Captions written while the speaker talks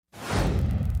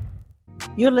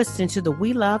You're listening to the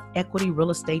We Love Equity Real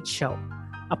Estate Show,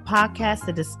 a podcast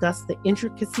that discusses the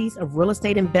intricacies of real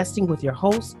estate investing with your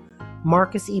host,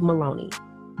 Marcus E. Maloney.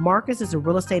 Marcus is a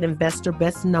real estate investor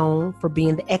best known for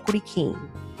being the equity king.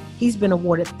 He's been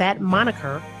awarded that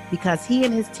moniker because he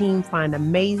and his team find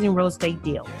amazing real estate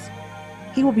deals.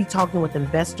 He will be talking with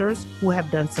investors who have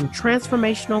done some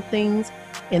transformational things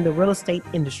in the real estate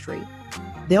industry.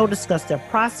 They'll discuss their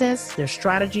process, their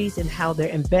strategies, and how their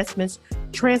investments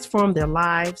transform their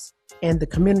lives and the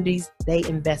communities they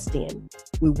invest in.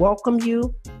 We welcome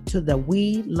you to the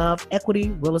We Love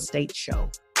Equity Real Estate Show.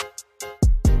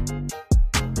 The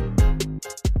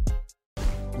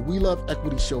We Love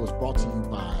Equity Show is brought to you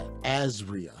by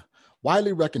ASREA,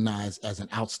 widely recognized as an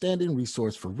outstanding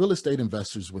resource for real estate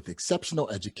investors with exceptional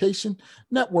education,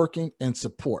 networking, and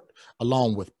support,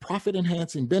 along with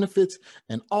profit-enhancing benefits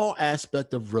and all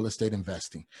aspects of real estate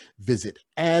investing. Visit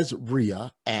ASREA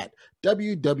at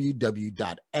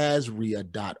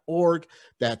www.asrea.org.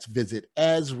 That's visit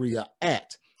ASREA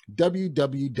at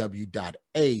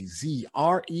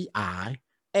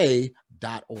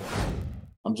www.azreia.org.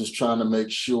 I'm just trying to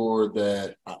make sure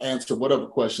that I answer whatever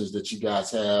questions that you guys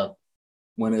have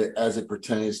as it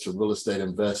pertains to real estate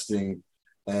investing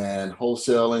and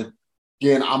wholesaling.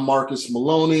 Again, I'm Marcus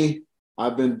Maloney.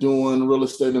 I've been doing real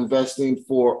estate investing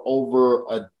for over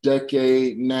a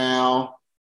decade now,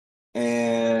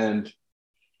 and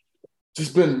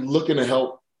just been looking to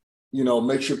help,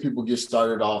 make sure people get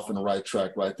started off in the right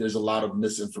track, right? There's a lot of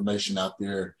misinformation out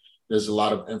there. There's a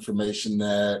lot of information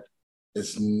that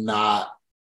is not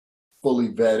fully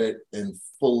vetted and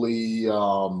fully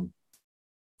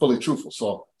truthful.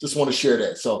 So just want to share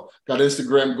that. So got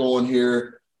Instagram going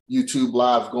here, YouTube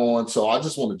live going. So I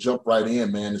just want to jump right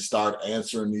in, man, and start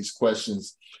answering these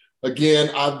questions. Again,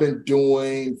 I've been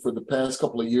doing, for the past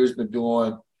couple of years,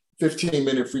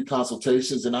 15-minute free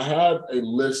consultations. And I have a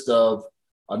list of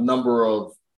a number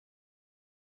of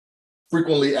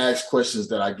frequently asked questions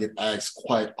that I get asked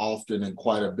quite often and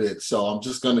quite a bit. So I'm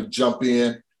just going to jump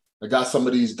in. I got some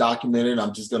of these documented.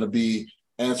 I'm just going to be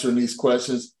answering these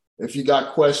questions. If you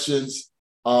got questions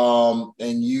and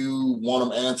you want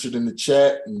them answered in the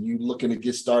chat and you're looking to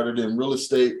get started in real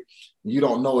estate, and you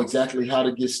don't know exactly how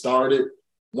to get started,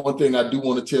 one thing I do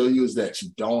want to tell you is that you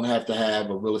don't have to have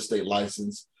a real estate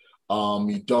license.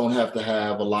 You don't have to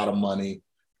have a lot of money.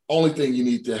 Only thing you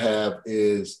need to have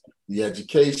is the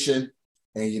education,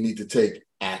 and you need to take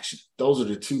action. Those are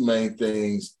the two main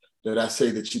things that I say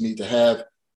that you need to have: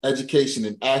 education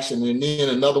and action. And then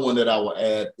another one that I will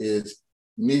add is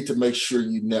you need to make sure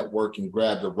you network and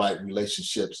grab the right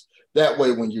relationships. That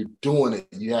way, when you're doing it,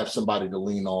 you have somebody to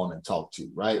lean on and talk to,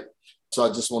 right? So I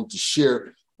just wanted to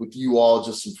share with you all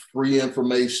just some free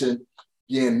information.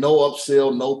 Again, no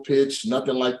upsell, no pitch,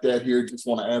 nothing like that here. Just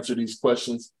want to answer these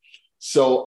questions.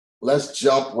 So let's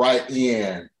jump right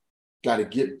in. Got to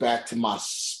get back to my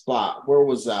spot. Where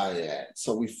was I at?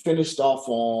 So we finished off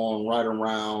on right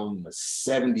around the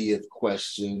 70th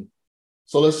question.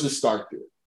 So let's just start there.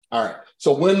 All right.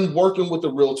 So when working with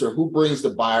the realtor, who brings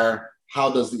the buyer? How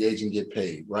does the agent get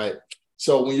paid, right?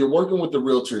 So when you're working with the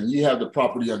realtor and you have the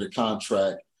property under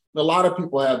contract, a lot of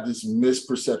people have this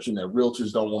misperception that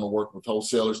realtors don't want to work with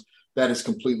wholesalers. That is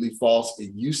completely false.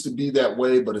 It used to be that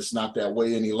way, but it's not that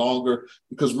way any longer,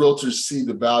 because realtors see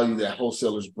the value that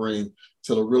wholesalers bring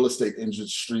to the real estate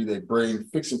industry. They bring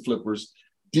fix and flippers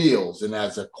deals. And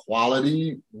as a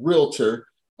quality realtor,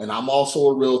 and I'm also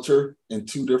a realtor in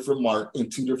two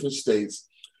different states,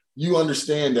 you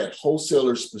understand that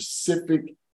wholesalers'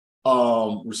 specific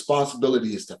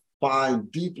responsibility is to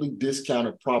find deeply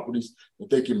discounted properties that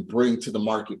they can bring to the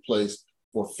marketplace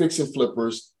for fix and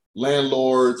flippers,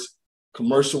 landlords,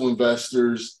 commercial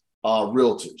investors,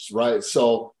 realtors, right?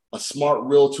 So a smart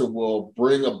realtor will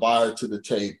bring a buyer to the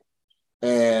table.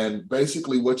 And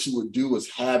basically what you would do is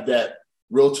have that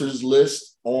realtor's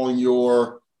list on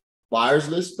your buyer's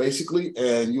list, basically,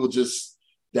 and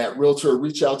that realtor will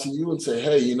reach out to you and say,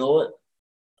 hey, you know what? I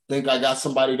think I got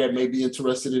somebody that may be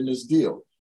interested in this deal.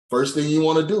 First thing you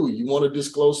want to do, you want to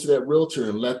disclose to that realtor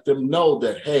and let them know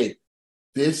that, hey,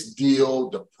 this deal,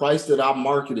 the price that I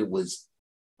marketed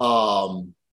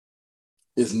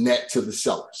is net to the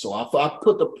seller. So if I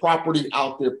put the property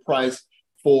out there priced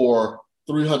for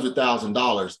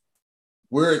 $300,000,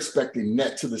 we're expecting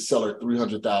net to the seller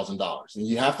 $300,000. And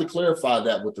you have to clarify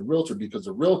that with the realtor, because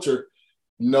the realtor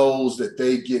knows that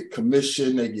they get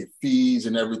commission, they get fees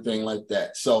and everything like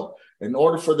that. So in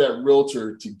order for that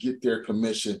realtor to get their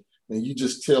commission, then you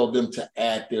just tell them to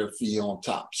add their fee on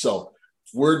top. So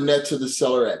if we're net to the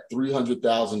seller at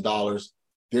 $300,000,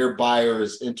 their buyer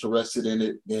is interested in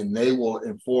it, then they will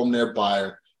inform their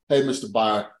buyer, hey, Mr.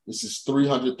 Buyer, this is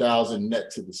 $300,000 net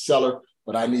to the seller,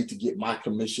 but I need to get my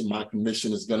commission. My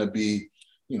commission is going to be,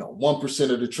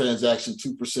 1% of the transaction,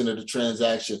 2% of the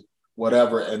transaction,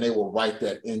 whatever, and they will write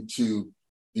that into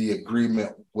the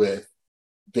agreement with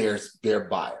their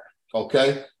buyer.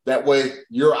 Okay, that way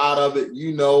you're out of it.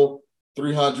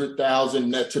 $300,000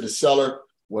 net to the seller.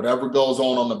 Whatever goes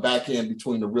on the back end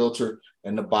between the realtor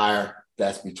and the buyer,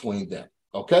 that's between them.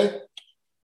 Okay.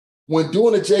 When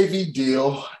doing a JV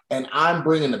deal and I'm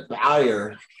bringing a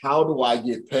buyer, how do I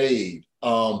get paid?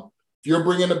 If you're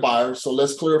bringing a buyer, so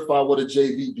let's clarify what a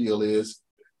JV deal is.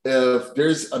 If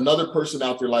there's another person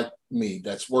out there like me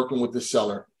that's working with the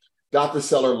seller, got the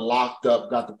seller locked up,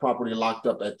 got the property locked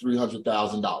up at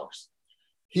 $300,000.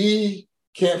 He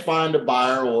can't find a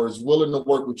buyer or is willing to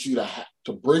work with you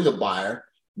to bring a buyer,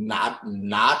 not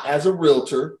as a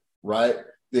realtor, right?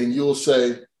 Then you'll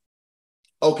say,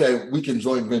 okay, we can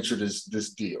joint venture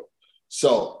this deal.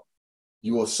 So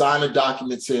you will sign a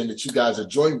document saying that you guys are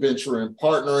joint venturing,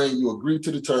 partnering, you agree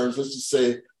to the terms. Let's just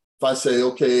say, if I say,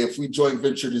 okay, if we joint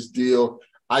venture this deal,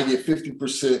 I get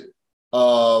 50%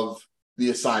 of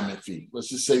the assignment fee. Let's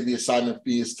just say the assignment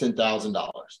fee is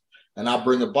 $10,000. And I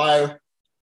bring a buyer,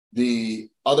 the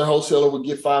other wholesaler would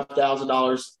get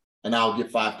 $5,000, and I'll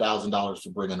get $5,000 for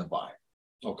bringing a buyer.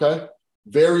 Okay?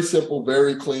 Very simple,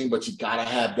 very clean, but you got to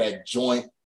have that joint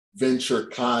venture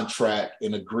contract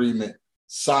and agreement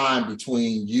signed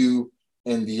between you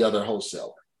and the other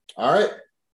wholesaler. All right.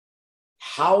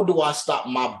 How do I stop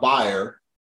my buyer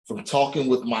from talking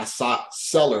with my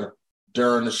seller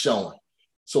during the showing?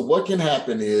 So what can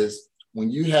happen is when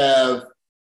you have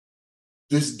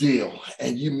this deal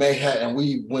and and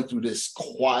we went through this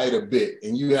quite a bit,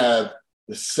 and you have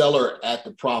the seller at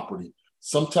the property,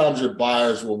 sometimes your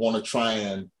buyers will want to try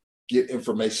and get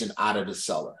information out of the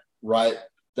seller, right?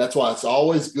 That's why it's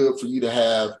always good for you to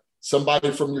have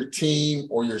somebody from your team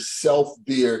or yourself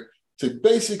there to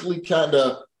basically kind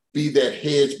of be that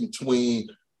hedge between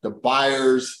the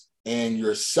buyers and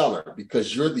your seller,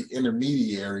 because you're the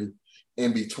intermediary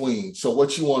in between. So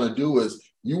what you want to do is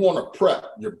you want to prep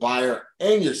your buyer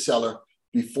and your seller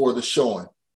before the showing.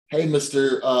 Hey,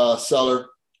 Mr. Seller,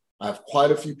 I have quite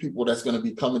a few people that's going to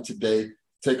be coming today.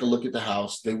 Take a look at the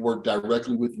house. They work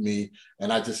directly with me,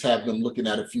 and I just have them looking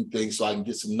at a few things so I can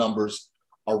get some numbers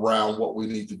around what we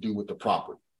need to do with the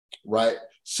property, right?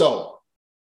 So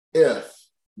if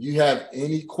you have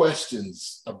any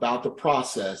questions about the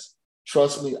process,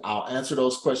 trust me, I'll answer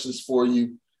those questions for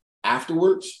you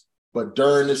afterwards. But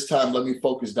during this time, let me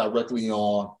focus directly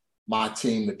on my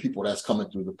team, the people that's coming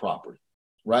through the property,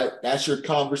 right? That's your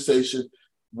conversation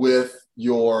with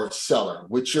your seller.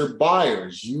 With your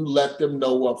buyers, you let them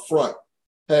know up front,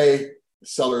 hey, the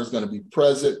seller is going to be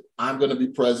present, I'm going to be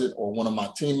present, or one of my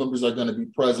team members are going to be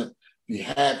present. If you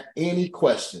have any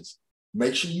questions,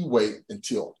 make sure you wait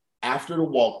until after the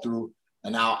walkthrough,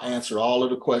 and I'll answer all of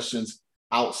the questions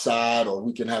outside, or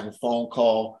we can have a phone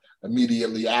call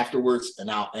immediately afterwards, and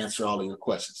I'll answer all of your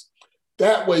questions.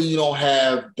 That way you don't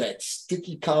have that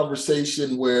sticky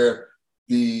conversation where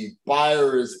the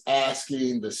buyer is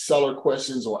asking the seller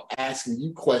questions or asking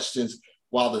you questions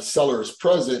while the seller is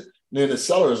present. And then the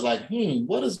seller is like,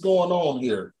 what is going on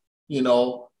here?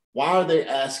 Why are they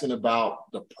asking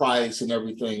about the price and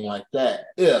everything like that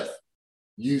if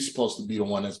you're supposed to be the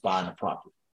one that's buying the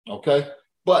property? Okay.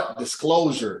 But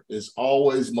disclosure is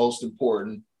always most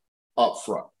important up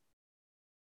front.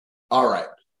 All right.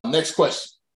 Next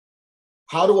question.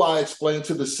 How do I explain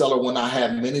to the seller when I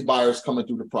have many buyers coming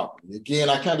through the property? Again,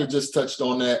 I kind of just touched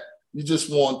on that. You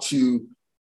just want to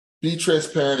be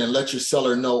transparent and let your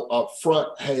seller know up front,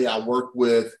 hey, I work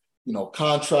with,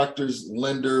 contractors,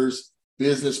 lenders,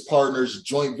 business partners,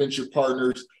 joint venture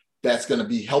partners that's going to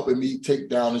be helping me take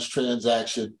down this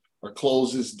transaction or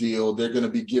close this deal. They're going to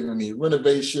be giving me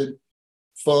renovation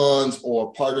funds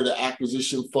or part of the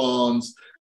acquisition funds,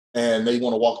 and they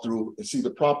want to walk through and see the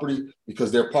property because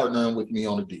they're partnering with me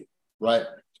on a deal, right?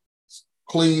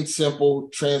 Clean, simple,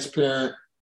 transparent,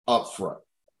 upfront.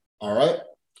 All right.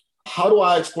 How do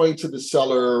I explain to the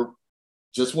seller?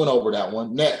 Just went over that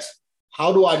one. Next,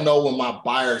 how do I know when my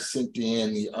buyer sent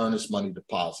in the earnest money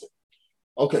deposit?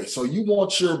 Okay, so you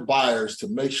want your buyers to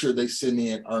make sure they send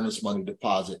in earnest money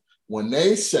deposit when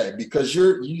they say, because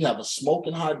you have a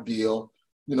smoking hot deal,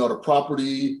 the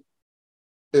property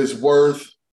is worth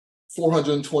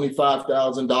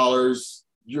 $425,000.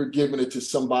 You're giving it to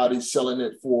somebody, selling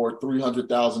it for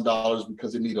 $300,000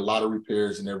 because it needs a lot of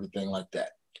repairs and everything like that.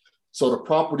 So the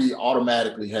property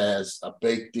automatically has a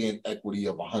baked-in equity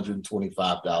of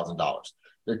 $125,000.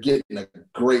 They're getting a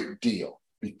great deal.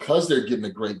 Because they're getting a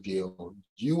great deal,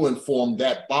 you inform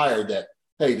that buyer that,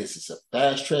 hey, this is a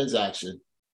fast transaction,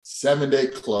 7-day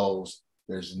close,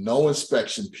 there's no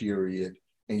inspection period,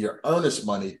 and your earnest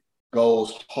money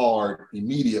goes hard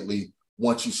immediately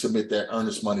once you submit that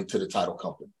earnest money to the title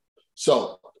company.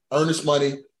 So earnest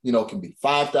money, can be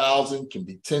 $5,000, can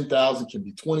be $10,000, can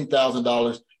be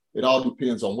 $20,000. It all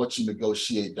depends on what you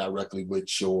negotiate directly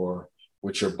with your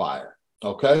buyer.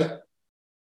 Okay.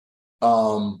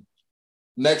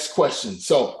 Next question.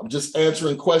 So I'm just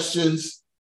answering questions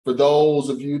for those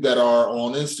of you that are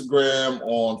on Instagram,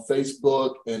 on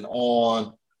Facebook, and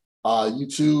on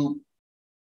YouTube.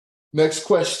 Next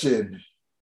question.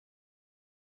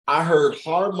 I heard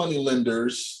hard money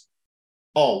lenders.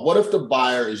 Oh, what if the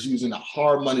buyer is using a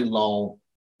hard money loan?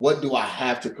 What do I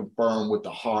have to confirm with the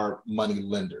hard money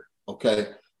lender? Okay.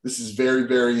 This is very,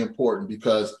 very important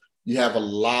because you have a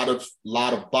lot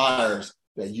of buyers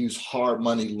that use hard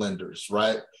money lenders,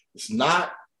 right? It's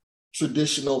not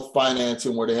traditional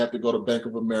financing where they have to go to Bank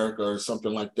of America or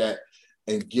something like that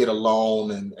and get a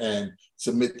loan and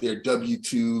submit their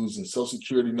W-2s and social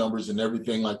security numbers and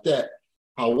everything like that.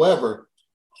 However,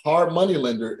 hard money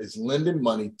lender is lending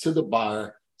money to the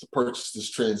buyer to purchase this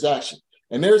transaction.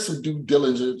 And there's some due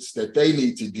diligence that they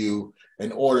need to do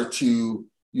in order to,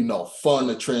 fund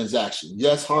the transaction.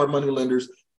 Yes, hard money lenders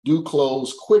do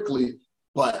close quickly,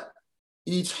 but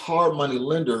each hard money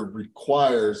lender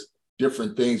requires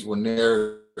different things when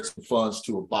they're funds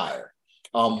to a buyer.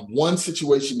 One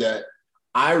situation that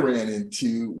I ran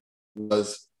into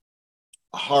was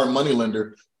a hard money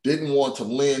lender didn't want to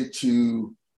lend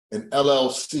to an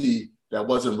LLC that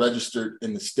wasn't registered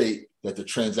in the state that the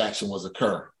transaction was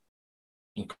occurring.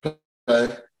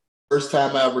 Okay. First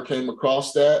time I ever came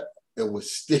across that, it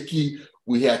was sticky.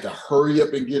 We had to hurry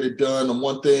up and get it done. And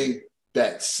one thing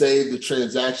that saved the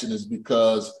transaction is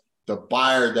because the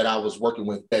buyer that I was working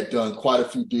with had done quite a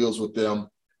few deals with them,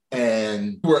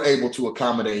 and we were able to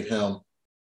accommodate him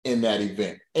in that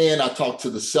event. And I talked to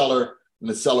the seller, and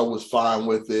the seller was fine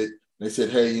with it. They said,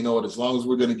 hey, you know what, as long as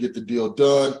we're going to get the deal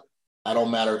done, I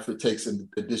don't matter if it takes an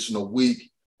additional week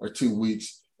or 2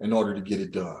 weeks in order to get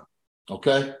it done.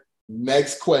 Okay.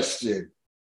 Next question.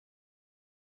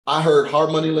 I heard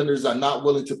hard money lenders are not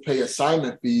willing to pay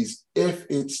assignment fees if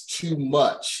it's too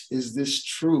much. Is this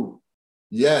true?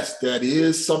 Yes, that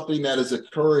is something that is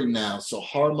occurring now. So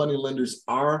hard money lenders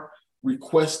are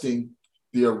requesting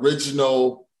the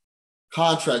original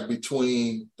contract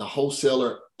between the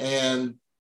wholesaler and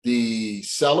the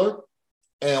seller.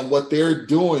 And what they're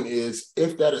doing is,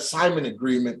 if that assignment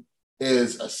agreement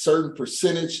is a certain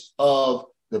percentage of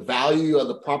the value of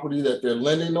the property that they're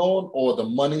lending on, or the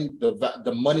money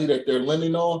that they're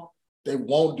lending on, they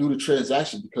won't do the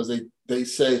transaction because they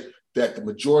say that the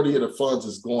majority of the funds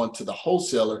is going to the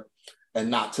wholesaler and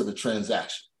not to the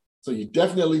transaction. So you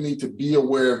definitely need to be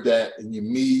aware of that, and you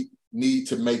need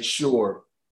to make sure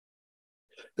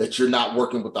that you're not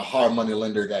working with a hard money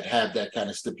lender that have that kind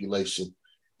of stipulation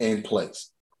in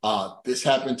place. This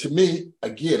happened to me.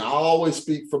 Again, I always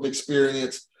speak from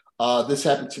experience. This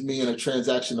happened to me in a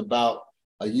transaction about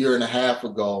a year and a half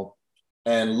ago.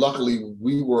 And luckily,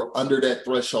 we were under that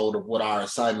threshold of what our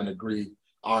assignment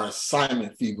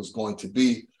fee was going to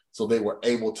be. So we were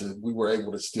able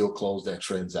to still close that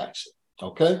transaction.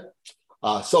 Okay.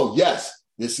 So yes,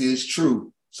 this is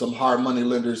true. Some hard money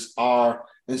lenders are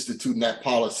instituting that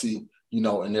policy,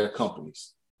 in their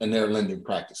companies and their lending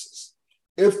practices.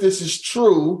 If this is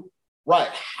true, right,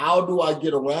 how do I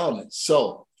get around it?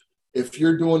 So if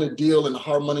you're doing a deal and the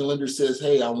hard money lender says,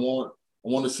 hey, I want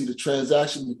to see the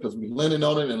transaction because we're lending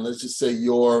on it, and let's just say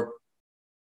your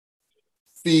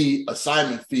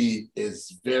assignment fee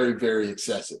is very, very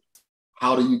excessive.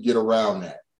 How do you get around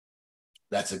that?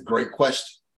 That's a great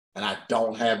question. And I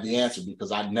don't have the answer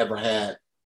because I never had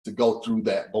to go through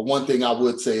that. But one thing I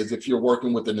would say is, if you're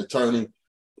working with an attorney,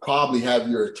 probably have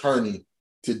your attorney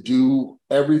to do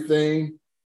everything,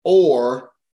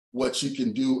 or what you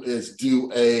can do is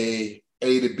do a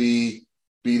to B,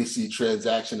 B to C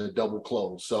transaction, a double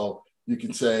close. So you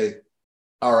can say,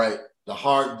 all right,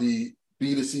 the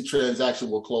B to C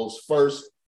transaction will close first.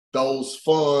 Those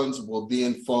funds will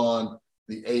then fund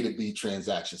the A to B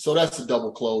transaction. So that's a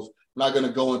double close. I'm not going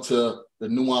to go into the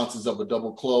nuances of a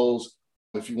double close.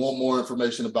 If you want more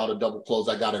information about a double close,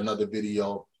 I got another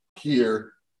video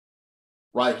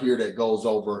right here that goes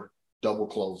over double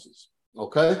closes.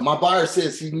 Okay. My buyer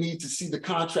says he needs to see the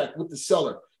contract with the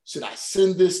seller. Should I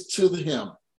send this to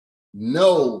him?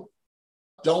 No,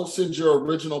 don't send your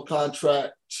original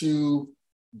contract to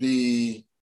the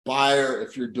buyer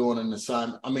if you're doing an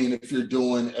assignment. If you're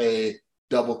doing a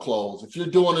double close. If you're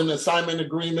doing an assignment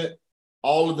agreement,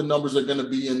 all of the numbers are going to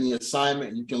be in the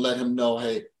assignment. You can let him know,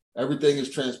 hey, Everything is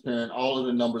transparent. All of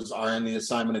the numbers are in the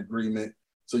assignment agreement,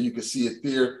 so you can see it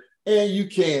there. And you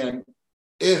can,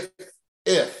 if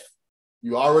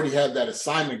you already have that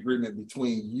assignment agreement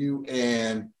between you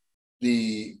and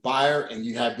the buyer and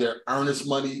you have their earnest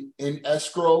money in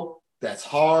escrow, that's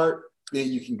hard,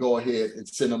 then you can go ahead and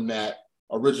send them that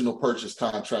original purchase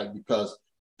contract because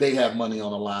they have money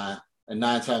on the line. And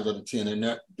 9 times out of 10,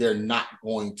 and they're not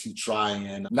going to try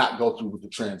and not go through with the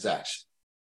transaction.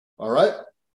 All right.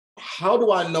 How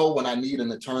do I know when I need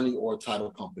an attorney or a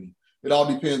title company? It all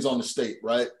depends on the state,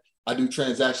 right? I do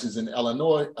transactions in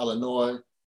Illinois. Illinois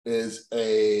is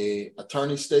a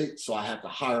attorney state, so I have to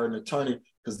hire an attorney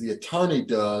because the attorney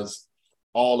does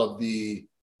all of the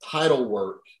title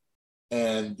work,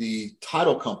 and the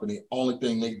title company, only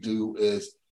thing they do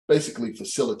is basically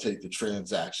facilitate the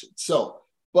transaction. So,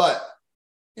 but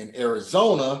in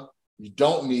Arizona, you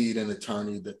don't need an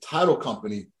attorney. The title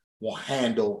company will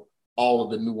handle all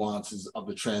of the nuances of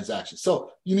the transaction.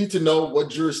 So you need to know what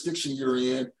jurisdiction you're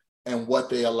in and what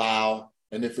they allow,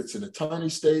 and if it's an attorney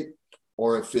state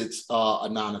or if it's a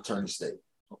non-attorney state,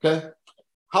 okay?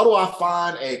 How do I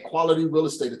find a quality real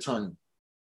estate attorney?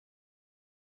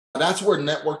 That's where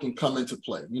networking come into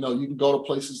play. You know, you can go to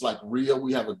places like RIA.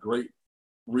 We have a great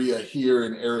RIA here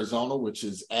in Arizona, which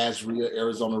is ASRIA,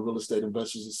 Arizona Real Estate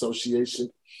Investors Association.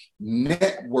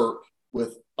 Network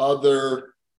with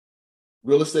other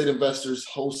real estate investors,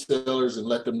 wholesalers, and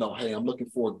let them know, hey, I'm looking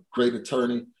for a great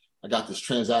attorney. I got this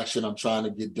transaction I'm trying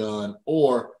to get done,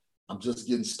 or I'm just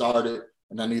getting started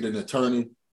and I need an attorney.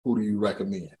 Who do you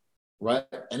recommend, right?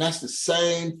 And that's the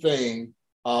same thing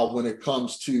when it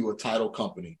comes to a title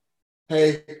company.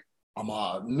 Hey, I'm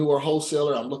a newer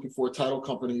wholesaler. I'm looking for a title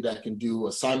company that can do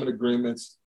assignment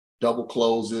agreements, double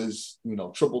closes, you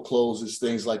know, triple closes,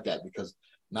 things like that, because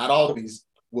not all of these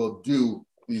will do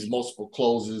these multiple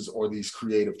closes or these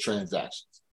creative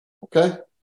transactions, okay?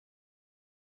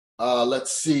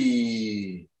 Let's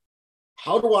see.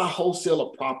 How do I wholesale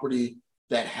a property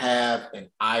that have an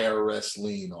IRS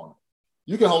lien on it?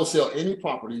 You can wholesale any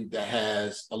property that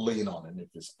has a lien on it. If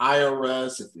it's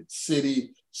IRS, if it's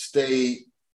city, state,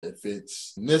 if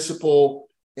it's municipal,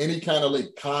 any kind of lien,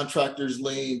 contractor's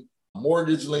lien,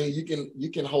 mortgage lien, you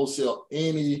can wholesale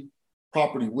any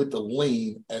property with a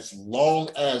lien as long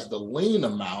as the lien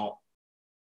amount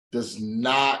does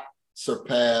not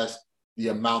surpass the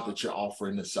amount that you're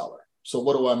offering the seller. So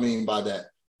what do I mean by that?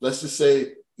 Let's just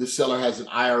say the seller has an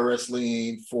IRS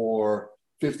lien for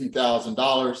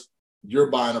 $50,000.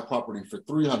 You're buying a property for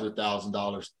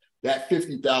 $300,000. That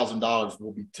 $50,000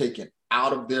 will be taken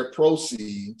out of their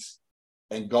proceeds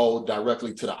and go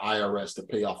directly to the IRS to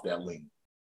pay off that lien.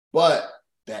 But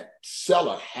that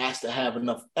seller has to have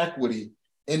enough equity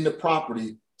in the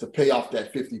property to pay off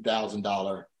that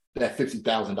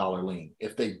 $50,000 lien.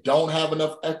 If they don't have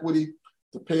enough equity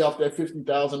to pay off that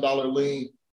 $50,000 lien,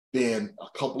 then a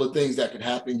couple of things that can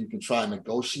happen. You can try and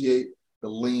negotiate the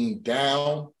lien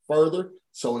down further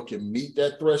so it can meet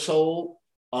that threshold,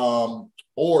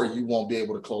 or you won't be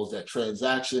able to close that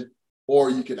transaction, or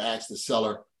you can ask the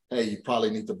seller, hey, you probably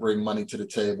need to bring money to the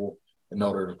table in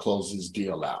order to close this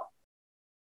deal out.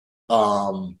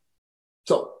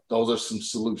 So those are some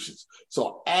solutions.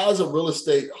 So as a real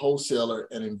estate wholesaler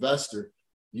and investor,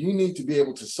 you need to be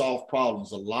able to solve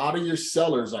problems. A lot of your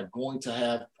sellers are going to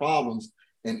have problems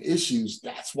and issues.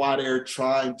 That's why they're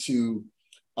trying to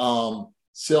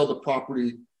sell the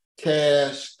property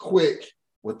cash, quick,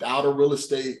 without a real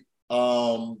estate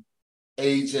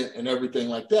agent and everything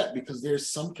like that, because there's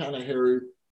some kind of hairy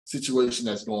situation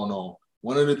that's going on.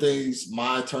 One of the things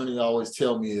my attorney always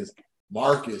tell me is,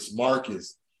 Marcus,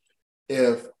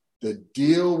 if the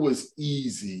deal was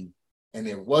easy and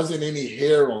there wasn't any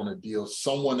hair on the deal,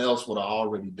 someone else would have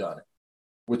already done it,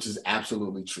 which is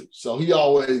absolutely true. So he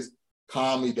always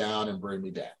calm me down and bring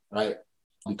me down, right?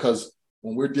 Because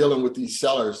when we're dealing with these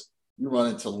sellers, you run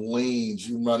into liens,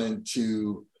 you run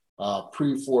into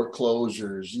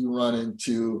pre-foreclosures, you run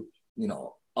into, you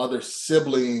know, other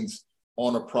siblings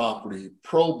on a property,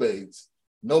 probates.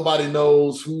 Nobody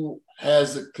knows who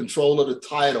has the control of the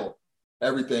title,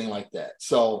 everything like that.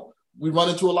 So we run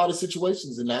into a lot of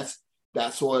situations, and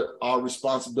that's what our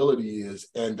responsibility is.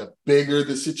 And the bigger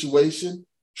the situation,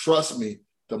 trust me,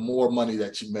 the more money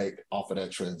that you make off of that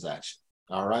transaction.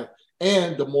 All right.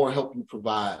 And the more help you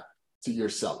provide to your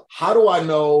seller. How do I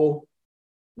know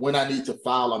when I need to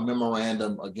file a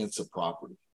memorandum against a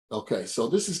property? Okay, so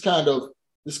this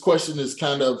question is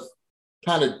kind of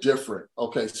different.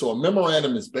 Okay, so a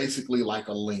memorandum is basically like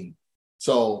a lien.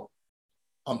 So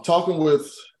I'm talking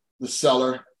with the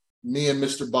seller, me and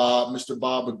Mr. Bob. Mr.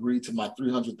 Bob agreed to my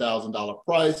 $300,000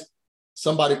 price.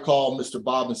 Somebody called Mr.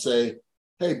 Bob and say,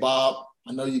 hey, Bob,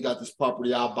 I know you got this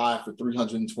property, I'll buy it for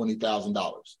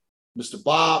 $320,000. Mr.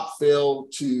 Bob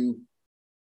failed to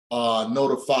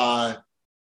notify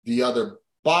the other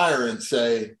buyer and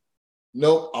say,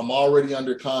 nope, I'm already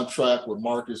under contract with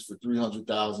Marcus for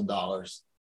 $300,000.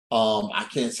 I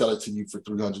can't sell it to you for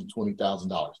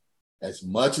 $320,000. As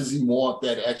much as he wants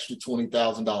that extra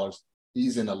 $20,000,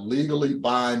 he's in a legally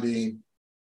binding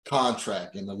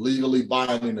contract, in a legally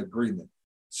binding agreement.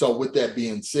 So with that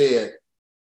being said,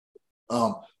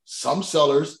 some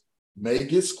sellers may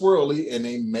get squirrely and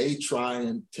they may try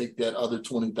and take that other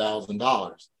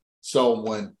 $20,000. So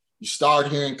when you start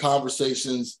hearing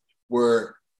conversations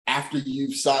where after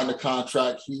you've signed a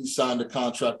contract, he signed a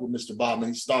contract with Mr. Bob, and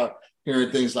you start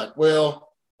hearing things like, well,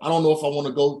 I don't know if I want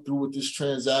to go through with this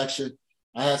transaction.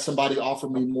 I had somebody offer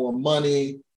me more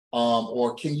money,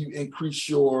 or can you increase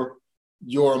your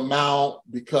amount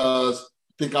because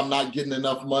I think I'm not getting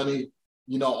enough money,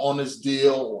 on this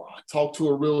deal. Or I talked to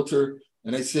a realtor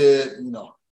and they said,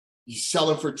 you're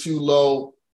selling for too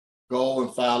low, go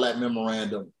and file that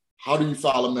memorandum. How do you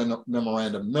file a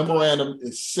memorandum? Memorandum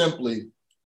is simply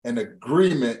an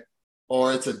agreement,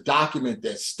 or it's a document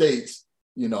that states,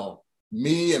 me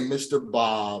and Mr.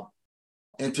 Bob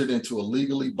entered into a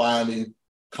legally binding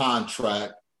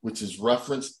contract, which is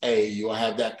reference A. You'll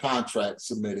have that contract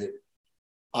submitted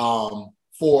for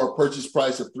a purchase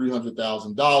price of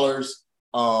 $300,000.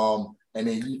 And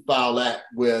then you file that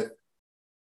with,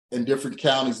 in different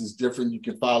counties is different. You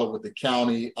can file it with the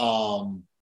county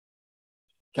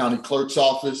clerk's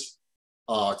office,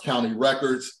 county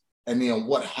records. And then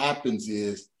what happens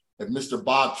is, if Mr.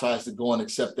 Bob tries to go and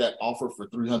accept that offer for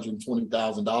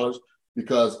 $320,000,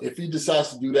 because if he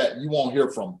decides to do that, you won't hear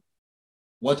from him.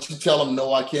 Once you tell him,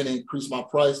 no, I can't increase my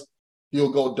price,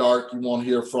 he'll go dark. You won't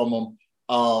hear from him.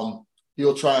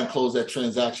 He'll try and close that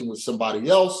transaction with somebody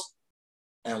else.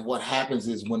 And what happens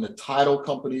is, when the title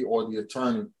company or the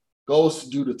attorney goes to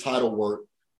do the title work,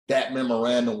 that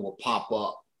memorandum will pop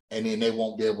up, and then they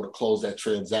won't be able to close that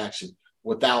transaction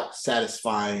without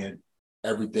satisfying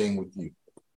everything with you.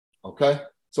 Okay?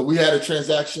 So we had a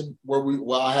transaction where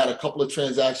I had a couple of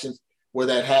transactions where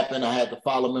that happened. I had to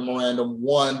file a memorandum.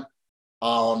 One,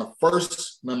 on the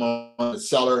first memorandum, the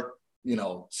seller,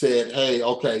 said, hey,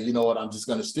 okay, you know what? I'm just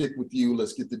going to stick with you.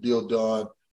 Let's get the deal done.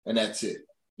 And that's it.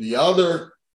 The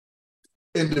other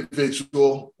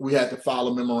individual, we had to file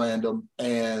a memorandum,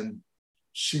 and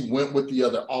she went with the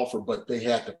other offer, but they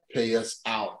had to pay us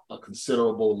out a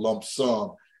considerable lump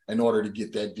sum in order to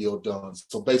get that deal done.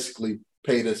 So basically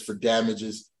paid us for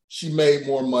damages. She made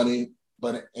more money,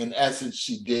 but in essence,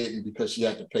 she didn't, because she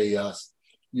had to pay us,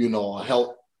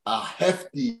 a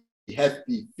hefty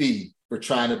fee for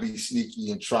trying to be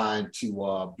sneaky and trying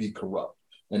to be corrupt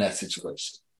in that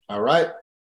situation. All right.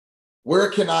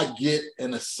 Where can I get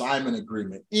an assignment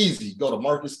agreement? Easy. Go to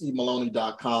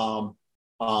marcusemaloney.com.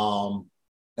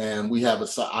 And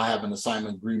I have an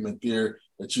assignment agreement there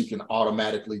that you can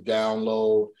automatically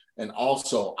download. And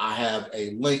also I have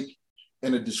a link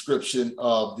in the description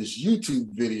of this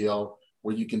YouTube video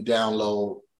where you can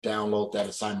download that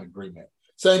assignment agreement.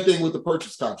 Same thing with the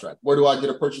purchase contract. Where do I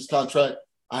get a purchase contract?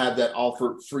 I have that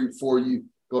offered free for you.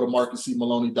 Go to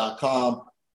marcusemaloney.com.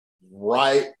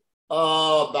 Right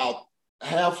about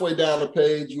halfway down the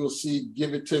page, you'll see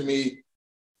Give It To Me,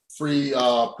 free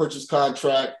purchase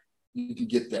contract. You can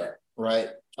get that, right?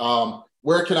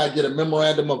 Where can I get a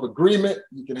memorandum of agreement?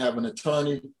 You can have an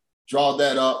attorney draw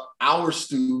that up. Our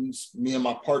students, me and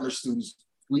my partner students,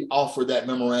 we offer that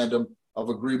memorandum of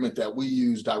agreement that we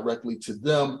use directly to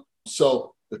them.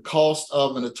 So the cost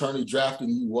of an attorney drafting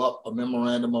you up a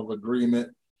memorandum of agreement,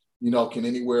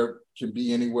 can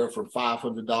be anywhere from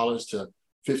 $500 to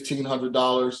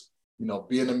 $1,500.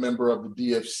 Being a member of the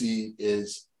DFC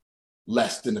is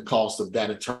less than the cost of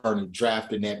that attorney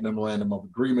drafting that memorandum of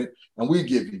agreement. And we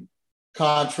give you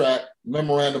contract,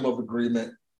 memorandum of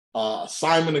agreement,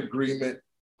 assignment agreement,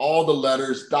 all the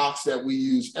letters, docs that we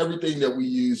use, everything that we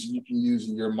use, you can use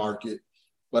in your market.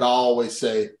 But I always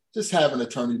say, just have an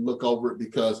attorney look over it,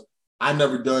 because I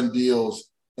never done deals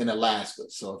in Alaska.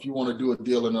 So if you want to do a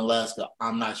deal in Alaska,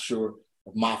 I'm not sure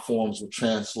if my forms will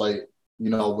translate,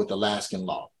 with Alaskan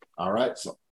law. All right.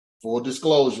 So full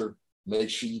disclosure, make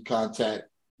sure you contact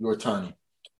your attorney.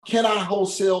 Can I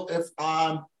wholesale if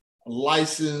I'm a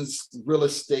licensed real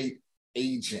estate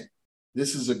agent?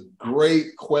 This is a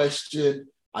great question.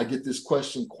 I get this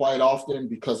question quite often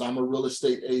because I'm a real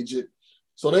estate agent.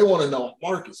 So they want to know,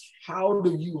 Marcus, how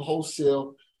do you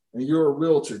wholesale and you're a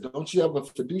realtor? Don't you have a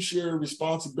fiduciary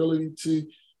responsibility to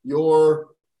your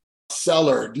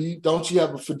seller? Don't you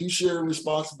have a fiduciary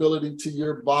responsibility to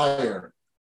your buyer?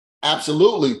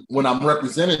 Absolutely, when I'm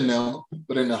representing them,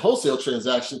 but in the wholesale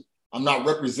transaction, I'm not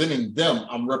representing them.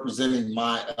 I'm representing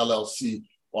my LLC,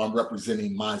 or I'm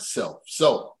representing myself.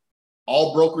 So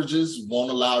all brokerages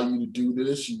won't allow you to do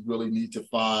this. You really need to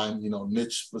find,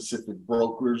 niche specific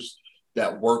brokers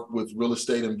that work with real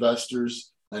estate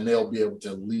investors, and they'll be able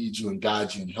to lead you and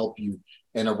guide you and help you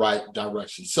in the right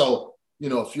direction. So,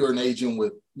 if you're an agent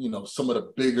with, some of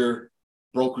the bigger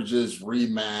brokerages,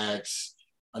 RE/MAX,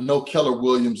 I know Keller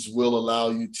Williams will allow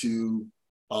you to,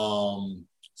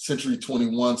 Century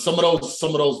 21. Some of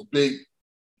those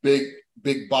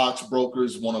big box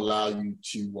brokers won't allow you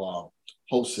to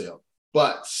wholesale.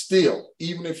 But still,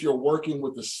 even if you're working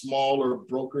with a smaller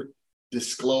broker,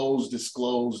 disclose.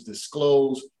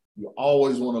 You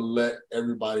always want to let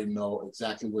everybody know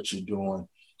exactly what you're doing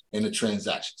in the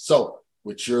transaction. So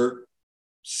with your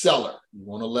seller, you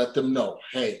want to let them know,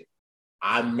 hey,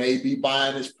 I may be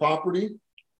buying this property,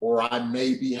 or I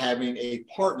may be having a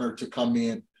partner to come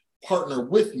in, partner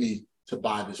with me to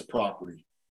buy this property.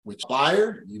 Which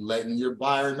buyer, you letting your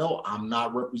buyer know, I'm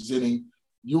not representing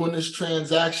you in this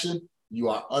transaction. You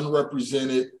are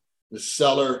unrepresented. The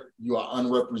seller, you are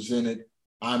unrepresented.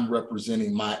 I'm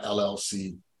representing my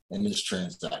LLC in this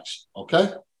transaction,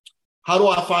 okay? How do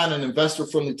I find an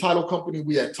investor-friendly title company?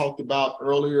 We had talked about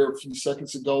earlier a few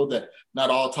seconds ago that not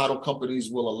all title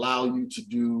companies will allow you to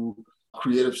do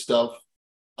creative stuff,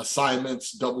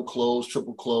 assignments, double close,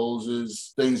 triple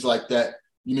closes, things like that.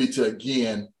 You need to,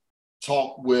 again,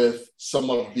 talk with some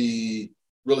of the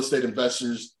real estate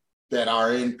investors that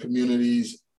are in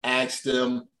communities. Ask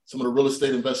them, some of the real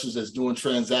estate investors that's doing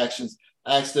transactions,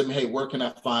 ask them, hey, where can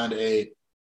I find a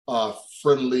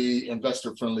friendly,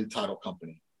 investor-friendly title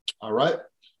company? All right.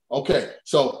 Okay.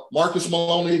 So Marcus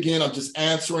Maloney, again, I'm just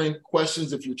answering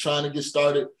questions if you're trying to get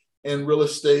started in real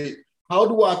estate. How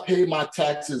do I pay my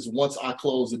taxes once I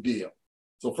close a deal?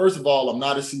 So first of all, I'm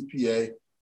not a CPA.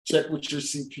 Check with your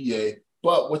CPA.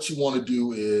 But what you want to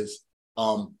do is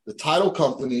the title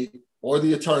company or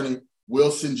the attorney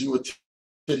will send you a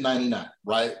 1099,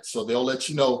 right? So they'll let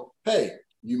you know, hey,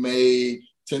 you made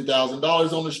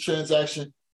 $10,000 on this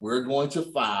transaction. We're going to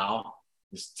file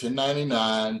this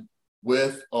 1099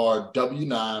 with, or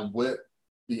W-9 with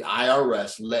the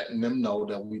IRS, letting them know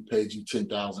that we paid you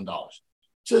 $10,000.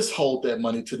 Just hold that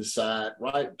money to the side,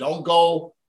 right? Don't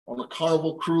go on a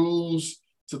Carnival cruise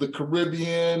to the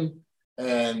Caribbean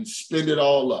and spend it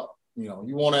all up. You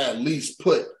want to at least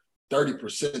put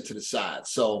 30% to the side.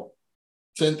 So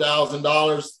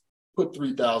 $10,000, put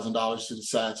 $3,000 to the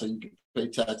side so you can pay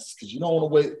taxes, because you don't want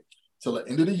to wait till the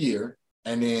end of the year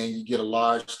and then you get a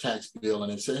large tax bill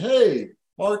and they say, hey,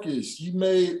 Marcus, you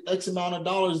made X amount of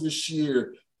dollars this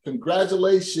year.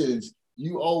 Congratulations.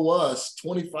 You owe us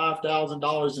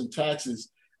 $25,000 in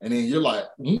taxes. And then you're like,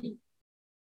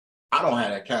 I don't have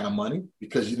that kind of money,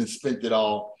 because you didn't spend it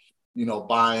all,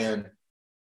 buying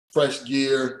fresh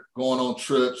gear, going on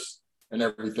trips and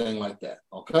everything like that.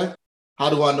 Okay.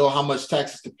 How do I know how much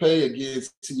taxes to pay? Again,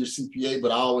 see your CPA,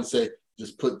 but I always say,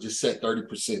 just set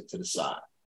 30% to the side.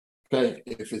 Okay.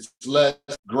 If it's less,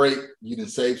 great. You can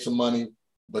save some money.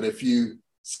 But if you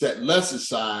set less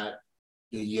aside,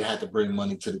 then you have to bring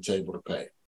money to the table to pay.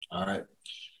 All right.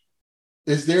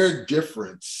 Is there a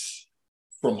difference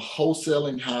from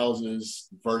wholesaling houses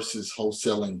versus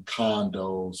wholesaling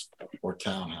condos or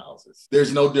townhouses?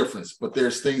 There's no difference, but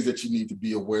there's things that you need to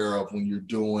be aware of when you're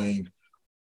doing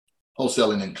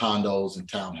wholesaling in condos and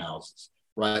townhouses,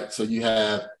 right? So you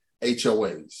have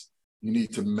HOAs. You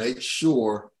need to make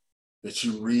sure that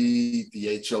you read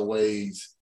the HOAs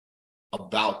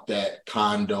about that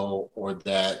condo or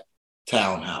that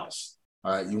townhouse.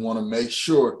 All right. You want to make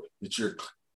sure that you're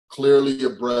clearly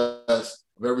abreast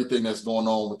of everything that's going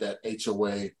on with that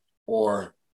HOA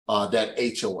or that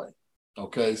HOA.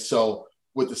 Okay. So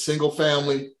with the single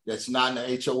family that's not in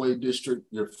the HOA district,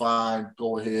 you're fine.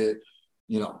 Go ahead.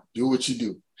 Do what you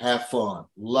do. Have fun.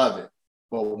 Love it.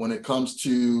 But when it comes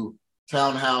to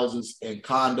townhouses and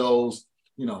condos,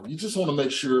 you just want to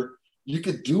make sure you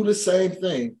could do the same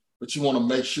thing, but you want to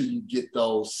make sure you get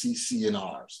those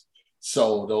CC&Rs.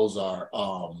 So those are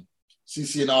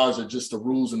CC&Rs are just the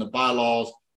rules and the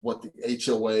bylaws, what the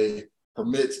HOA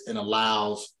permits and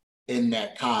allows in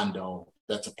that condo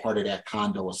that's a part of that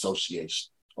condo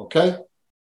association. Okay.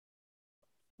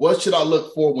 What should I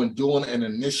look for when doing an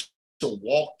initial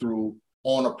walkthrough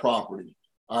on a property?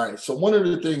 All right. So one of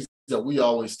the things that we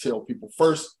always tell people,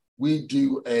 first, we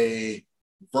do a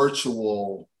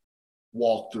virtual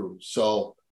walkthrough.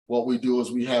 So what we do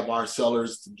is we have our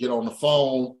sellers get on the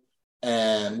phone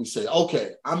and we say,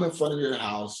 okay, I'm in front of your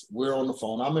house. We're on the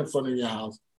phone. I'm in front of your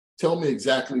house. Tell me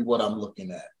exactly what I'm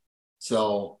looking at.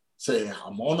 So Say,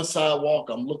 I'm on the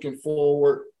sidewalk, I'm looking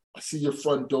forward, I see your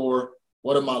front door.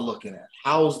 What am I looking at?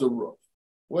 How's the roof?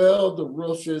 Well, the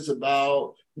roof is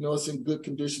about, it's in good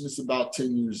condition. It's about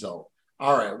 10 years old.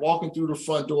 All right, walking through the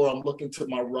front door, I'm looking to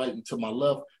my right and to my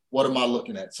left. What am I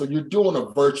looking at? So you're doing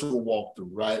a virtual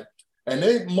walkthrough, right?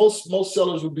 And most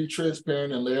sellers will be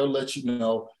transparent and they'll let you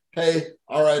know, hey,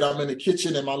 all right, I'm in the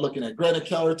kitchen. Am I looking at granite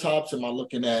countertops? Am I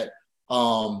looking at,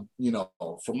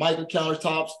 Formica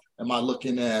countertops? Am I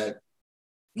looking at,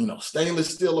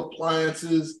 stainless steel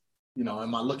appliances?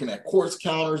 Am I looking at quartz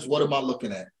counters? What am I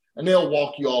looking at? And they'll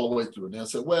walk you all the way through. And they'll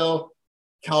say, well,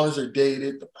 counters are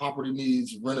dated. The property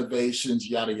needs renovations,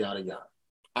 yada, yada, yada.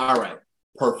 All right,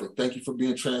 perfect. Thank you for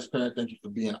being transparent. Thank you for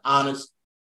being honest.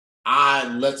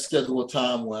 Let's schedule a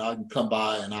time where I can come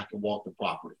by and I can walk the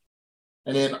property.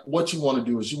 And then what you want to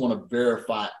do is you want to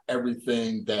verify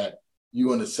everything that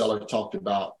you and the seller talked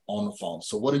about on the phone.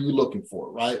 So what are you looking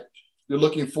for, right? You're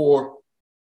looking for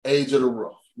age of the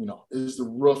roof. Is the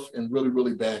roof in really,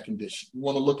 really bad condition? You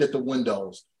want to look at the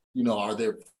windows. Are they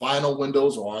vinyl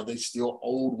windows or are they still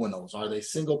old windows? Are they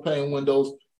single pane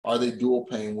windows? Are they dual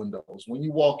pane windows? When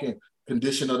you walk in,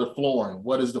 condition of the flooring.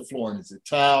 What is the flooring? Is it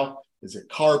tile? Is it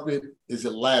carpet? Is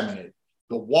it laminate?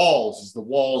 The walls, is the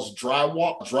walls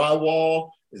drywall?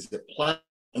 Is it plastic?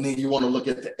 And then you want to look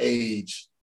at the age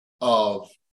of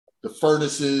the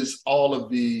furnaces, all of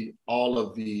the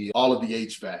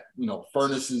HVAC,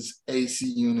 furnaces, AC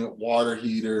unit, water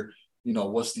heater,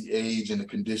 what's the age and the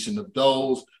condition of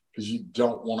those, because you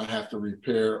don't want to have to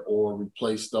repair or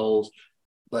replace those.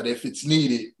 But if it's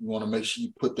needed, you want to make sure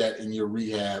you put that in your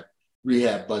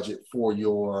rehab budget for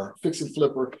your fix and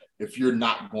flipper if you're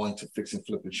not going to fix and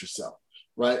flip it yourself,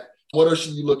 right? What else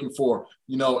are you looking for?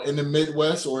 In the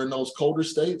Midwest or in those colder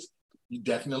states, you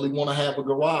definitely want to have a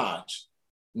garage,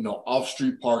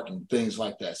 off-street parking, things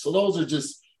like that. So those are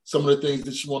just some of the things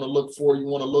that you want to look for. You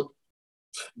want to look,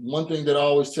 one thing that I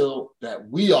always tell, that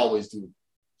we always do,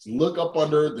 is look up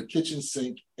under the kitchen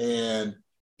sink and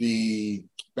the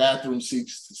bathroom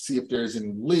sinks to see if there's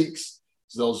any leaks.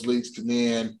 So those leaks can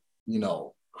then,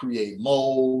 create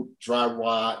mold, dry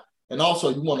rot. And also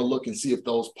you want to look and see if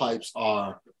those pipes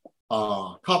are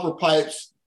copper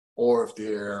pipes or if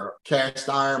they're cast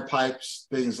iron pipes,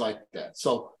 things like that.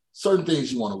 So certain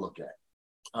things you want to look at.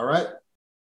 All right.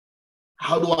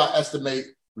 How do I estimate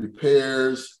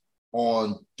repairs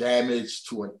on damage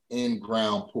to an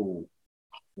in-ground pool?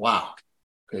 Wow.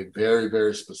 Okay. Very,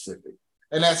 very specific.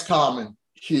 And that's common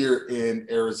here in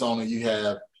Arizona. You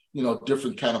have,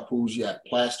 different kind of pools. You have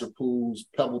plaster pools,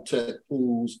 pebble tech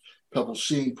pools, pebble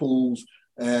sheen pools,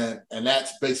 and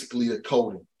that's basically the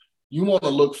coating. You want to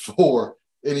look for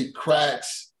any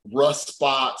cracks, rust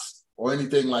spots, or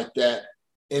anything like that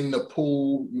in the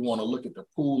pool. You want to look at the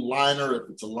pool liner, if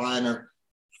it's a liner.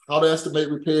 How to estimate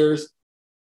repairs?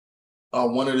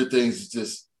 One of the things is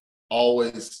just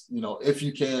always, if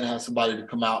you can, have somebody to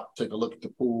come out, take a look at the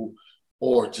pool,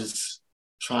 or just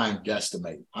try and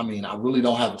guesstimate. I mean, I really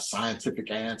don't have a scientific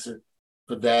answer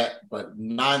for that, but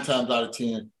 9 times out of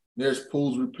 10, there's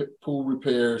pool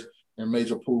repairs and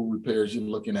major pool repairs. You're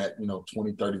looking at,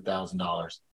 $20,000,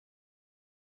 $30,000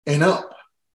 and up,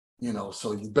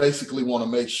 so you basically want to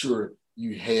make sure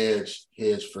you hedge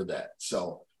for that.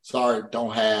 So sorry,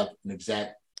 don't have an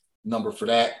exact number for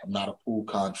that. I'm not a pool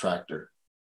contractor,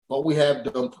 but we have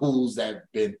done pools that have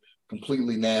been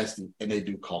completely nasty and they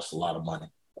do cost a lot of money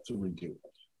to redo.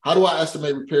 How do I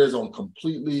estimate repairs on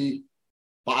completely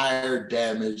fire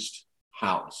damaged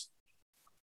house?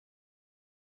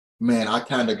 Man, I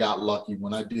kind of got lucky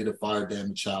when I did a fire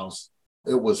damaged house.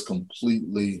 It was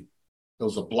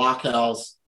a block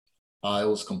house. It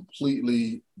was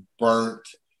completely burnt.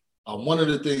 One of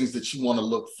the things that you want to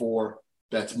look for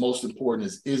that's most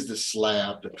important is the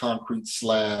slab, the concrete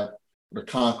slab, the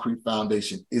concrete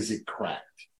foundation. Is it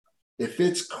cracked? If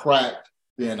it's cracked,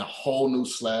 then a whole new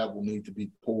slab will need to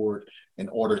be poured in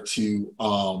order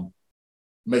to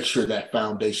make sure that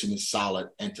foundation is solid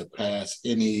and to pass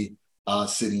any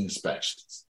city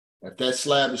inspections. If that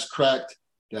slab is cracked,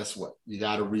 guess what? You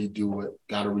got to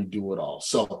redo it all.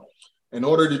 So in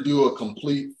order to do a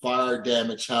complete fire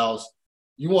damage house,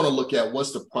 you want to look at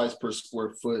what's the price per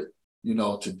square foot,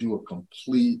 to do a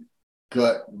complete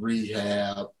gut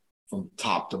rehab from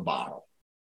top to bottom.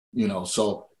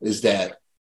 So is that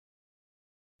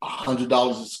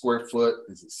 $100 a square foot?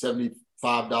 Is it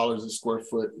 $75 a square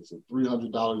foot? Is it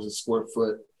 $300 a square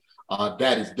foot?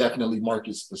 That is definitely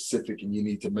market specific, and you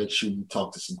need to make sure you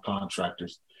talk to some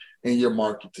contractors in your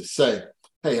market to say,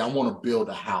 hey, I want to build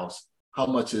a house. How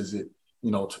much is it,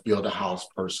 to build a house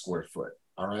per square foot?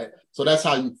 All right. So that's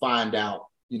how you find out,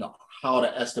 how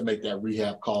to estimate that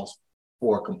rehab cost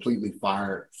for a completely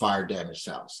fire damaged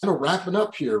house. Kind of wrapping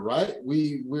up here, right?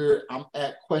 I'm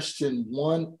at question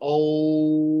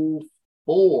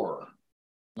 104.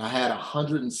 And I had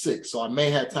 106, so I may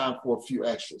have time for a few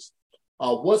extras.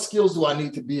 What skills do I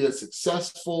need to be a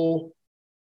successful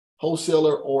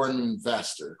wholesaler or an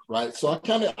investor, right? So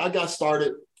I got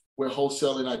started with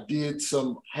wholesaling. I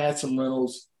had some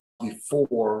rentals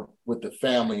before with the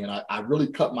family, and I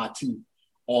really cut my teeth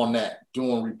on that,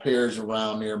 doing repairs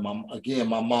around there.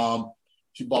 My mom,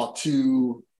 she bought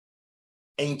 2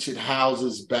 ancient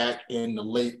houses back in the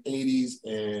late 80s,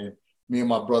 and me and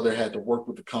my brother had to work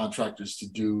with the contractors to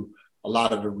do a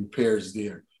lot of the repairs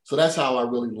there. So that's how I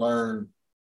really learned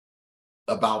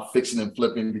about fixing and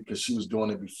flipping, because she was doing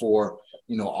it before,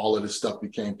 all of this stuff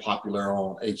became popular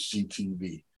on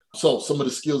HGTV. So some of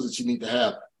the skills that you need to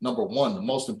have: number one, the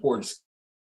most important,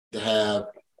 to have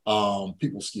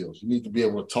people skills. You need to be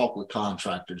able to talk with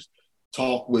contractors,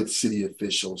 talk with city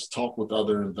officials, talk with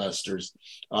other investors.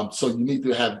 So you need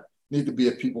to be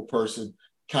a people person,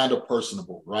 kind of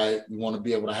personable, right? You want to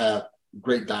be able to have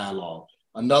great dialogue.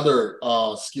 Another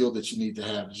skill that you need to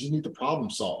have is you need to problem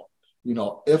solve.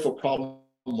 If a problem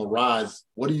arises,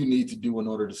 what do you need to do in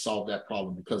order to solve that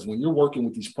problem? Because when you're working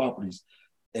with these properties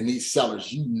and these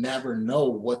sellers, you never know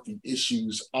what the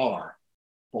issues are.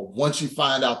 But once you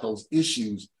find out those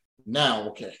issues, now,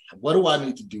 okay, what do I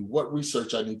need to do? What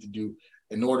research I need to do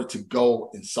in order to go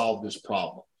and solve this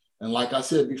problem? And like I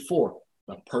said before,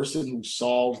 the person who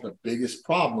solves the biggest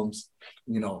problems,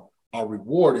 are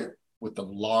rewarded with the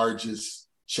largest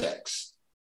checks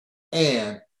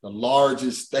and the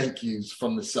largest thank yous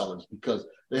from the sellers, because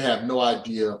they have no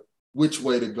idea which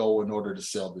way to go in order to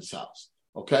sell this house.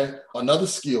 Okay. Another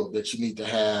skill that you need to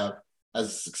have as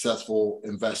a successful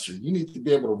investor, you need to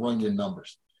be able to run your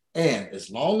numbers. And as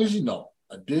long as you know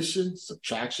addition,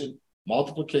 subtraction,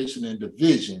 multiplication, and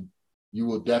division, you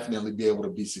will definitely be able to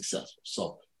be successful.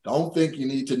 So don't think you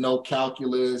need to know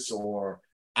calculus or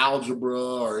algebra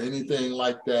or anything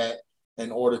like that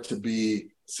in order to be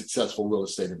a successful real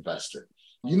estate investor.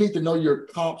 You need to know your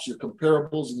comps, your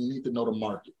comparables, and you need to know the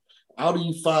market. How do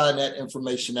you find that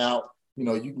information out? You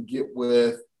can get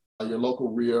with your local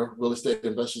REIA, Real Estate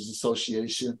Investors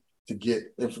Association, to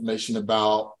get information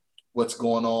about what's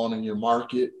going on in your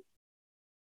market.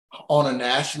 On a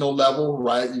national level,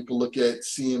 right, you can look at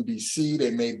CNBC.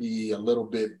 They may be a little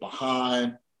bit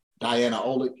behind. Diana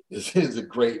Olick is a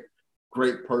great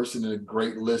person and a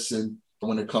great listen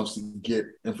when it comes to get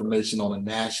information on a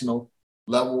national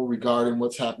level regarding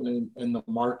what's happening in the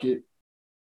market.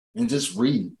 And just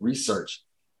research.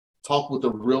 Talk with a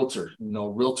realtor.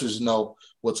 Realtors know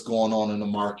what's going on in the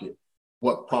market,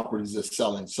 what properties are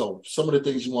selling. So some of the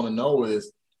things you want to know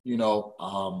is,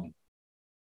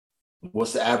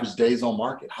 what's the average days on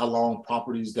market? How long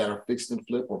properties that are fixed and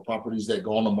flip, or properties that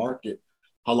go on the market,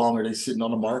 how long are they sitting on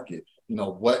the market?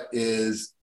 What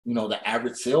is, the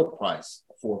average sale price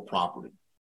for a property,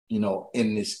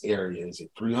 in this area? Is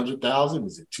it $300,000?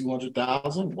 Is it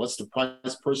 $200,000? What's the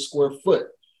price per square foot?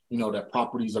 That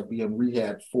properties are being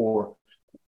rehabbed for,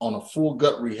 on a full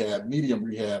gut rehab, medium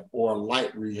rehab, or a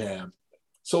light rehab.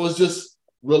 So it's just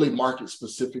really market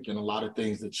specific, and a lot of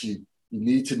things that you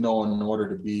need to know in order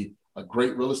to be a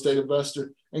great real estate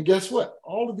investor. And guess what?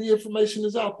 All of the information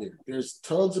is out there. There's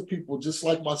tons of people just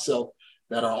like myself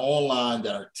that are online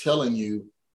that are telling you,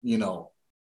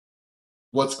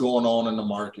 what's going on in the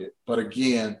market. But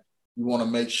again, you want to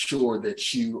make sure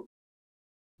that you're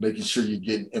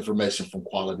getting information from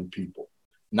quality people,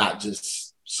 not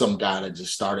just some guy that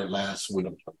just started last week.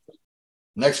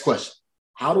 Next question.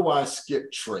 How do I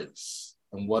skip trace,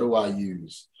 and what do I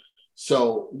use?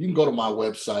 So you can go to my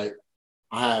website.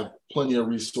 I have plenty of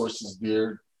resources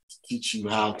there to teach you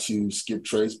how to skip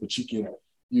trace, but you can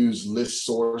use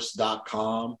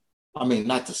listsource.com. I mean,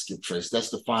 not to skip trace, that's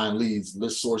to find leads,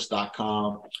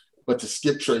 listsource.com. But to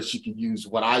skip trace, you can use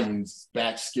what I use,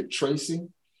 batch skip tracing,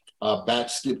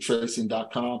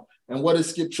 batchskiptracing.com. And what is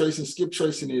skip tracing? Skip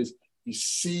tracing is, you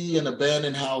see an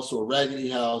abandoned house or a raggedy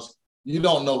house, you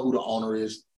don't know who the owner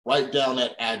is, write down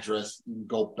that address. You can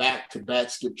go back to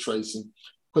batch skip tracing,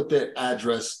 put that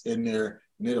address in there,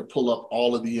 and it'll pull up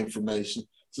all of the information.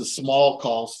 It's a small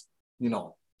cost,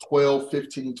 12,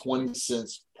 15, 20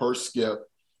 cents per skip.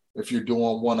 If you're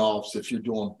doing one-offs, if you're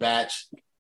doing batch,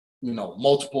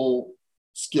 multiple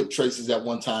skip traces at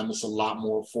one time, it's a lot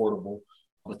more affordable.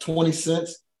 But 20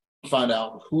 cents, find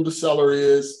out who the seller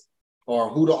is or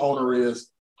who the owner is,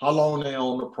 how long they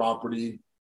own the property.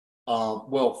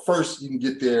 Well, first you can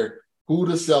get who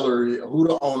the seller is, who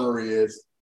the owner is,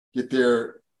 get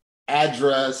their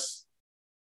address,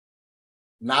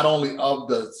 not only of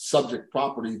the subject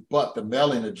property, but the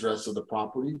mailing address of the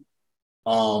property.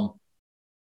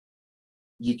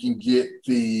 You can get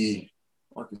the,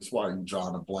 Marcus, why are you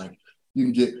drawing a blank? You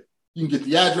can get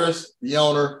the address, the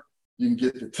owner, you can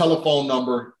get the telephone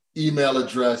number, email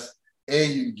address,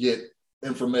 and you can get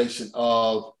information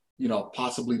of,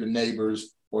 possibly the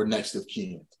neighbors or next of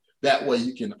kin. That way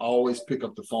you can always pick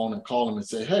up the phone and call them and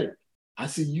say, hey, I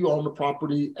see you own the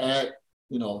property at,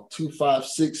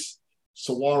 256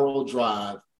 Saguaro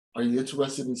Drive. Are you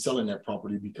interested in selling that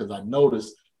property? Because I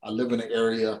noticed I live in an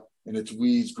area and it's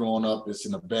weeds growing up. It's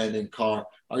an abandoned car.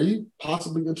 Are you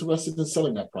possibly interested in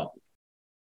selling that property?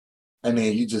 And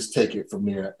then you just take it from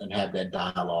there and have that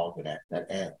dialogue and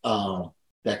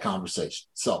that conversation.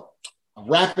 So I'm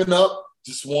wrapping up.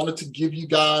 Just wanted to give you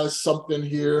guys something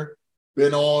here.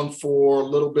 Been on for a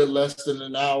little bit less than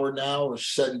an hour now, or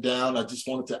shutting down. I just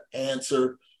wanted to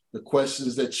answer the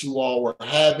questions that you all were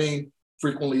having,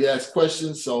 frequently asked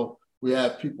questions. So we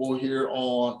have people here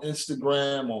on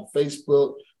Instagram, on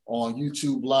Facebook, on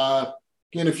YouTube Live.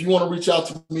 Again, if you want to reach out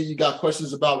to me, you got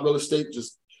questions about real estate,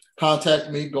 just contact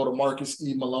me. Go to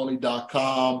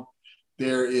marcusemaloney.com.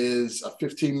 There is a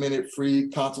 15-minute free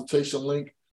consultation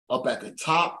link up at the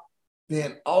top.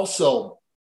 Then also,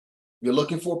 you're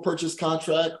looking for a purchase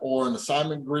contract or an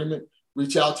assignment agreement,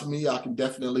 reach out to me. I can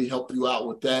definitely help you out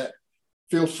with that.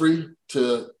 Feel free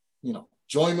to,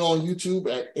 join me on YouTube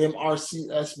at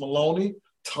MRCS Maloney.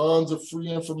 Tons of free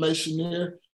information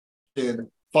there. And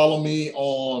follow me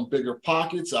on Bigger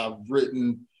Pockets. I've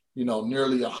written,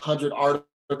 nearly 100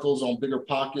 articles on Bigger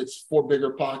Pockets, for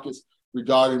Bigger Pockets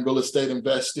regarding real estate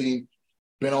investing.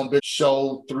 Been on Big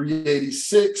Show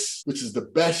 386, which is the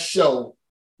best show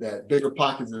that Bigger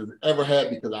Pockets has ever had,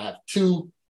 because I have two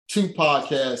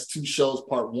podcasts, 2 shows,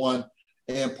 part 1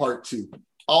 and part 2.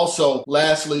 Also,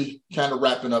 lastly, kind of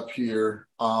wrapping up here,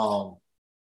 feel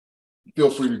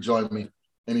free to join me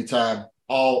anytime.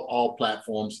 All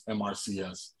platforms,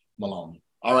 MRCS Maloney.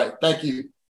 All right, thank you.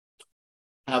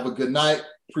 Have a good night.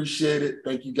 Appreciate it.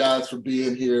 Thank you guys for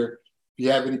being here. If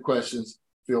you have any questions,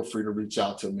 feel free to reach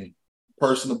out to me.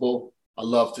 Personable, I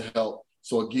love to help.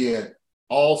 So again,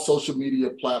 all social media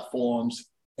platforms,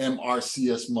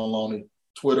 MRCS Maloney,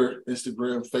 Twitter,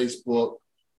 Instagram, Facebook,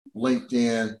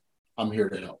 LinkedIn. I'm here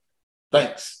to help.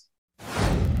 Thanks.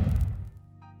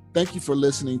 Thank you for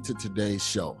listening to today's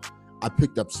show. I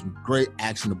picked up some great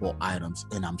actionable items,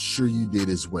 and I'm sure you did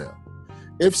as well.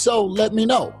 If so, let me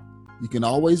know. You can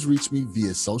always reach me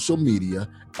via social media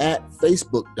at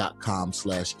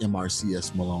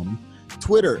facebook.com/MRCS Maloney,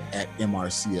 Twitter at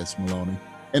MRCS Maloney,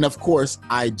 and of course,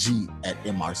 IG at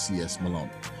MRCS Maloney.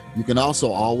 You can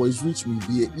also always reach me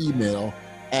via email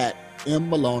at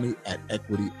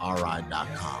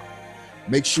mmaloney@equityri.com.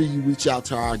 Make sure you reach out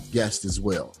to our guests as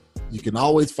well. You can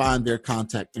always find their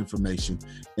contact information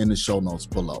in the show notes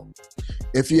below.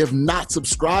 If you have not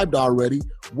subscribed already,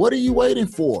 what are you waiting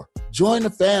for? Join the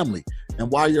family. And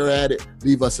while you're at it,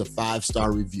 leave us a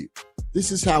 5-star review.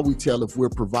 This is how we tell if we're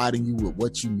providing you with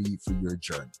what you need for your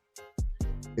journey.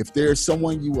 If there's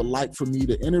someone you would like for me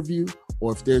to interview,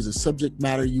 or if there's a subject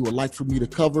matter you would like for me to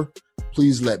cover,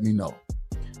 please let me know.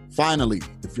 Finally,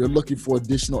 if you're looking for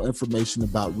additional information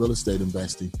about real estate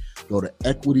investing, go to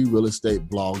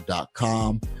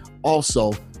equityrealestateblog.com.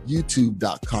 Also,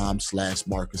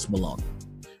 youtube.com/Marcus Maloney.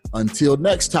 Until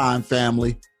next time,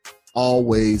 family,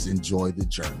 always enjoy the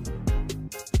journey.